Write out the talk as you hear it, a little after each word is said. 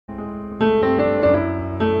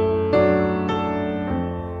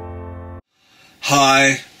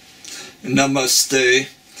Hi, Namaste.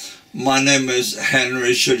 My name is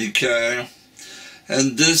Henry Winiker,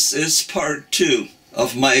 and this is part 2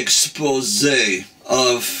 of my expose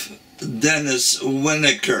of Denis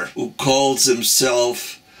Winiker, who calls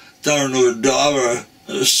himself Dharnurdhara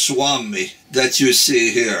SWAMI, that you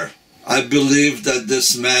see here. I believe that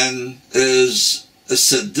this man is a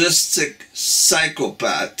sadistic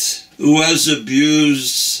psychopath who has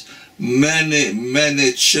abused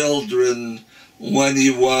many children when he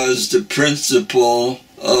was the principal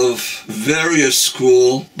of various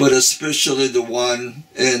schools, but especially the one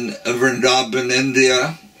in Vrindavan,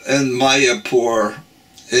 India, and Mayapur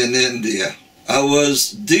in India. I was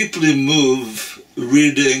deeply moved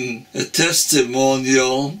reading a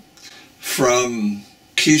testimonial from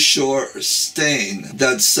Kishore Stain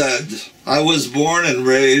that said, "I was born and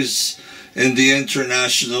raised in the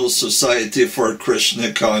International Society for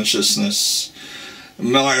Krishna Consciousness.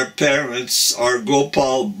 My parents are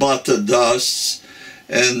Gopal Bhatta Das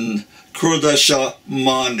and Krudasha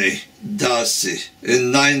Mani Dasi.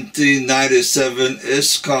 In 1997,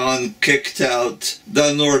 ISKCON kicked out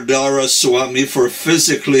Dharnurdhara Swami for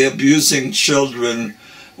physically abusing children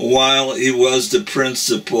while he was the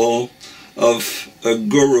principal of a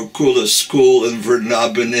Gurukula school in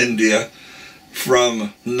Vrindavan, India,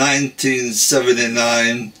 from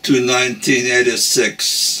 1979 to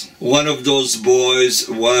 1986. One of those boys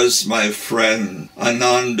was my friend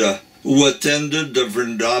Ananda, who attended the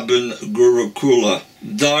Vrindavan Gurukula.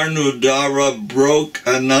 Dharnurdhara broke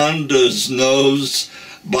Ananda's nose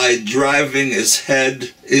by driving his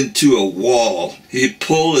head into a wall. He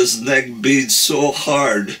pulled his neck beads so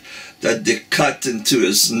hard that they cut into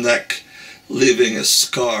his neck, leaving his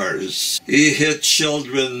scars. He hit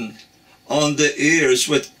children on the ears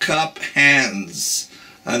with cup hands.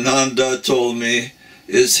 Ananda told me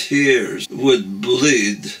his ears would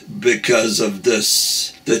bleed because of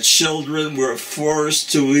this. The children were forced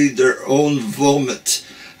to eat their own vomit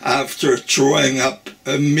after throwing up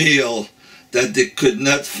a meal that they could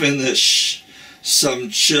not finish. Some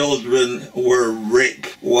children were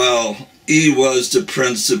raped while he was the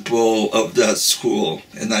principal of that school.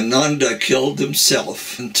 And Ananda killed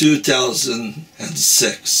himself in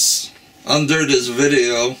 2006. Under this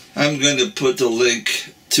video, I'm going to put a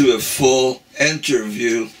link to a full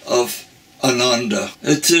interview of Ananda.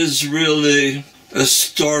 It is really a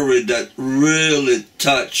story that really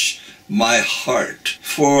touched my heart,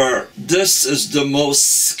 for this is the most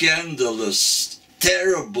scandalous,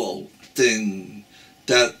 terrible thing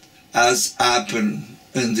that has happened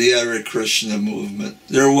in the Hare Krishna movement.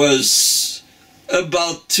 There was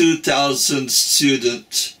about 2,000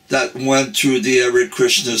 students that went through the Hare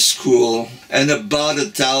Krishna school, and about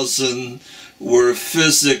 1,000 were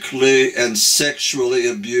physically and sexually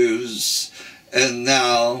abused, and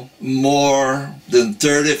now more than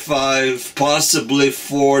 35, possibly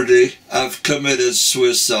 40, have committed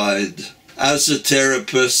suicide. As a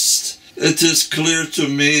therapist, it is clear to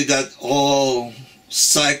me that all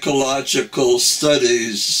psychological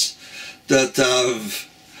studies that have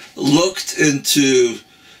looked into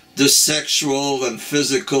the sexual and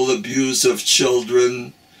physical abuse of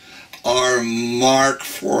children are marked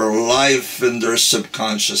for life in their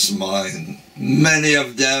subconscious mind. Many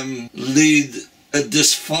of them lead a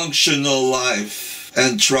dysfunctional life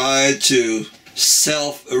and try to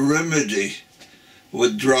self-remedy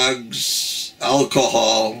with drugs,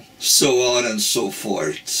 alcohol, so on and so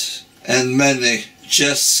forth. And many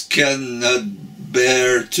just cannot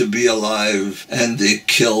bear to be alive, and they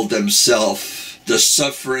kill themselves. The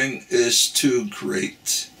suffering is too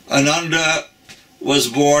great. Ananda was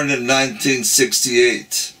born in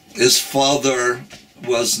 1968. His father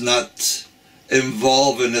was not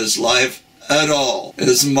involved in his life at all.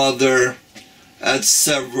 His mother had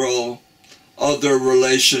several other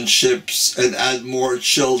relationships and had more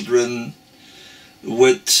children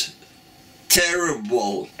with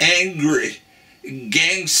terrible, angry,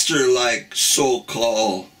 gangster-like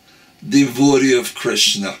so-called devotee of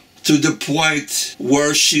Krishna, to the point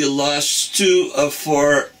where she lost 2 of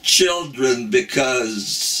her children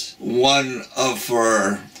because one of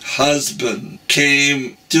her husband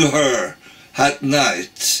came to her at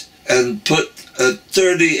night and put a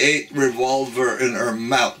 .38 revolver in her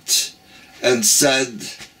mouth and said,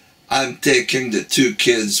 "I'm taking the 2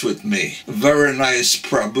 kids with me." Very nice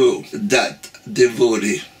Prabhu, that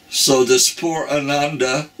devotee. So this poor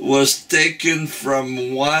Ananda was taken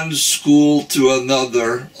from one school to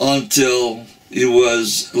another until he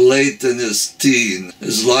was late in his teen.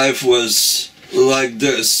 His life was like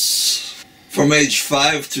this. From age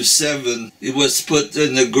 5 to 7, he was put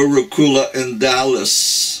in a Gurukula in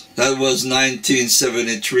Dallas. That was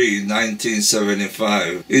 1973,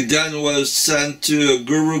 1975. He then was sent to a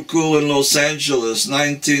Gurukul in Los Angeles,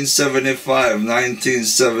 1975,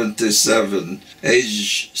 1977,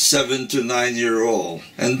 age 7 to 9 year old.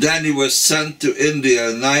 And then he was sent to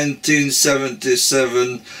India,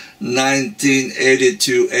 1977,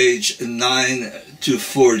 1982, age 9 to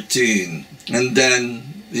 14. And then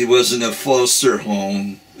he was in a foster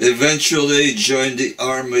home. Eventually he joined the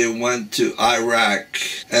army, went to Iraq,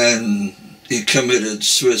 and he committed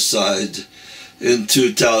suicide in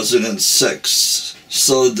 2006.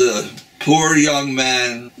 So the poor young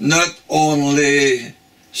man not only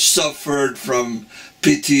suffered from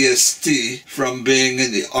PTSD from being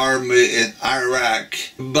in the army in Iraq,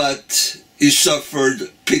 but he suffered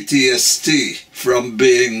PTSD from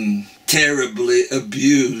being terribly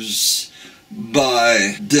abused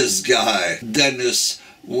by this guy, Denis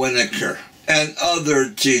Winiker, and other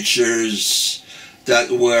teachers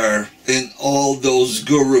that were in all those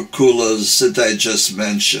gurukulas that I just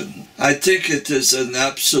mentioned. I think it is an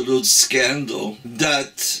absolute scandal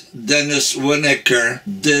that Denis Winiker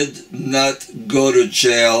did not go to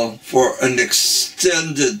jail for an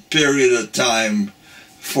extended period of time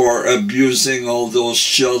for abusing all those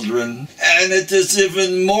children. And it is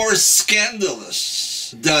even more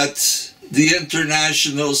scandalous that the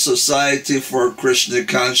International Society for Krishna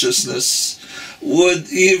Consciousness would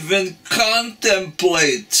even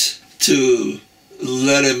contemplate to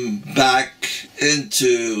let him back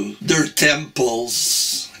into their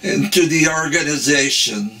temples, into the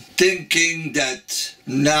organization, thinking that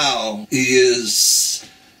now he is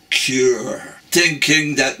CLURE,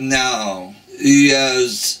 thinking that now he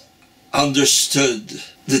has understood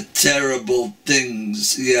the terrible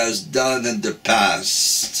things he has done in the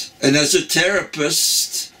past. And as a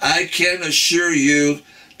therapist, I can assure you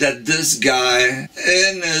that this guy,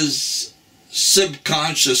 in his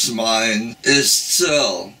subconscious mind, is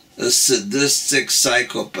still a sadistic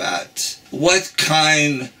psychopath. What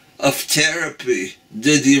kind of therapy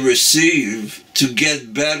did he receive to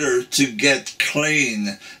get better, to get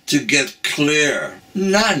clean, to get clear?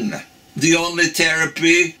 None. The only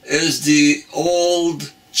therapy is the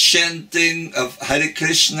old chanting of Hare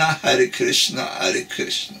Krishna, Hare Krishna, Hare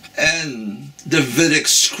Krishna. And the Vedic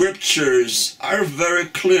scriptures are very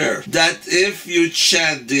clear that if you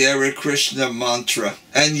chant the Hare Krishna mantra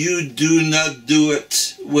and you do not do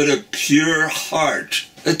it with a pure heart,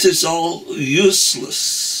 it is all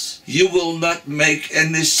useless. You will not make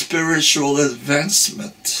any spiritual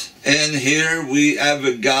advancement. And here we have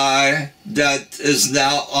a guy that is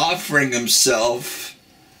now offering himself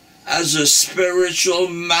as a spiritual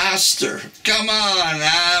master. Come on,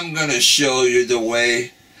 I'm going to show you the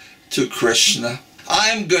way to Krishna.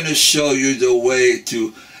 I'm going to show you the way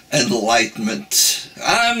to enlightenment.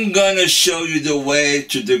 I'm going to show you the way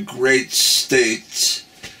to the great state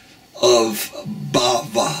of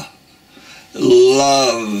bhava,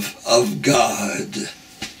 love of God.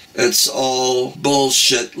 It's all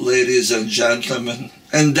bullshit, ladies and gentlemen.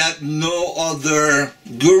 And that no other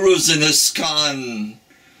gurus in ISKCON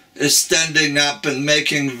is standing up and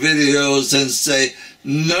making videos and say,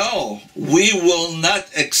 no, we will not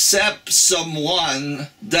accept someone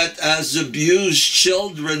that has abused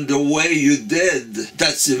children the way you did.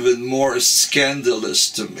 That's even more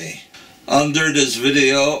scandalous to me. Under this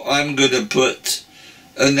video, I'm going to put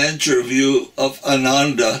an interview of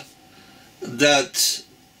ANANDA that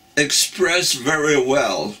expressed very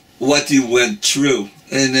well what he went through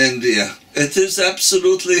in India. It is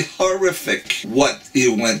absolutely horrific what he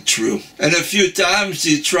went through. And a few times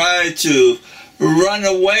he tried to run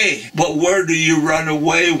away. But where do you run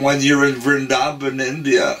away when you're in Vrindavan,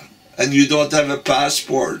 India, and you don't have a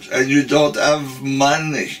passport and you don't have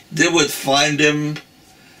money? They would find him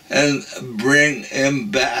and bring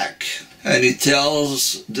him back. And he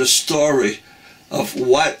tells the story of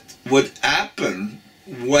what would happen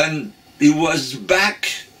when he was back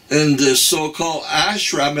in the so-called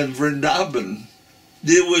ashram in Vrindavan.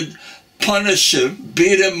 They would punish him,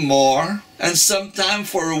 beat him more, and sometime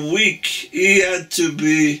for a week he had to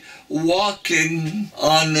be walking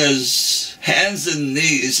on his hands and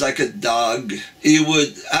knees like a dog. He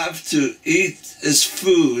would have to eat his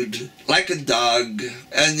food like a dog,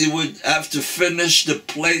 and he would have to finish the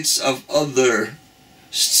plates of other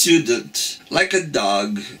students like a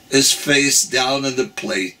dog, his face down on the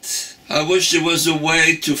plate. I wish there was a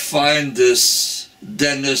way to find this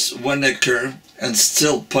Denis Winiker and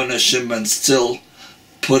still punish him and still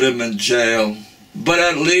put him in jail. But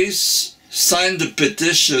at least sign the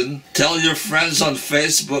petition. Tell your friends on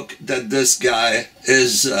Facebook that this guy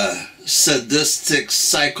is sadistic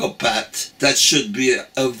psychopath that should be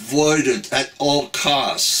avoided at all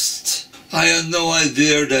costs. I had no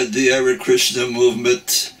idea that the Hare Krishna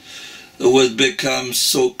movement would become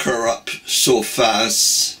so corrupt so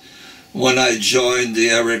fast. When I joined the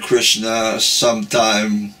Hare Krishna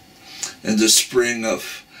sometime in the spring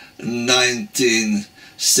of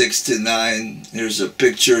 1969, here's the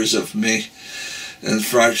pictures of me in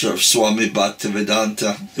front of SWAMI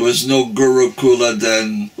Bhaktivedanta. There was no Gurukula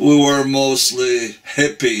then. We were mostly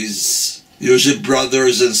hippies, usually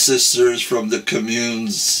brothers and sisters from the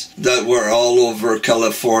communes that were all over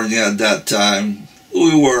California at that time.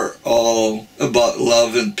 We were all about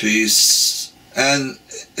love and peace. And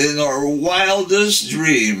in our wildest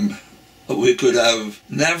dream, we could have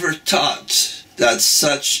never thought that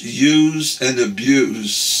such use and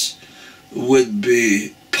abuse would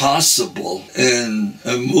be possible in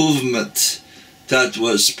a movement that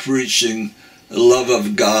was preaching love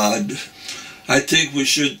of God. I think we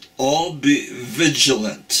should all be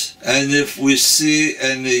vigilant, and if we see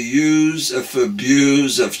any use of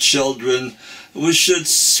abuse of children, we should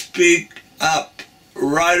speak up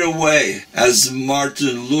right away. As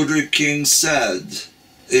Martin Luther King said,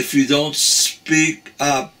 if you don't speak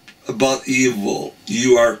up about evil,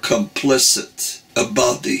 you are complicit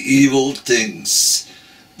about the evil things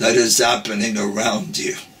that is happening around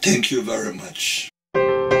you. Thank you very much.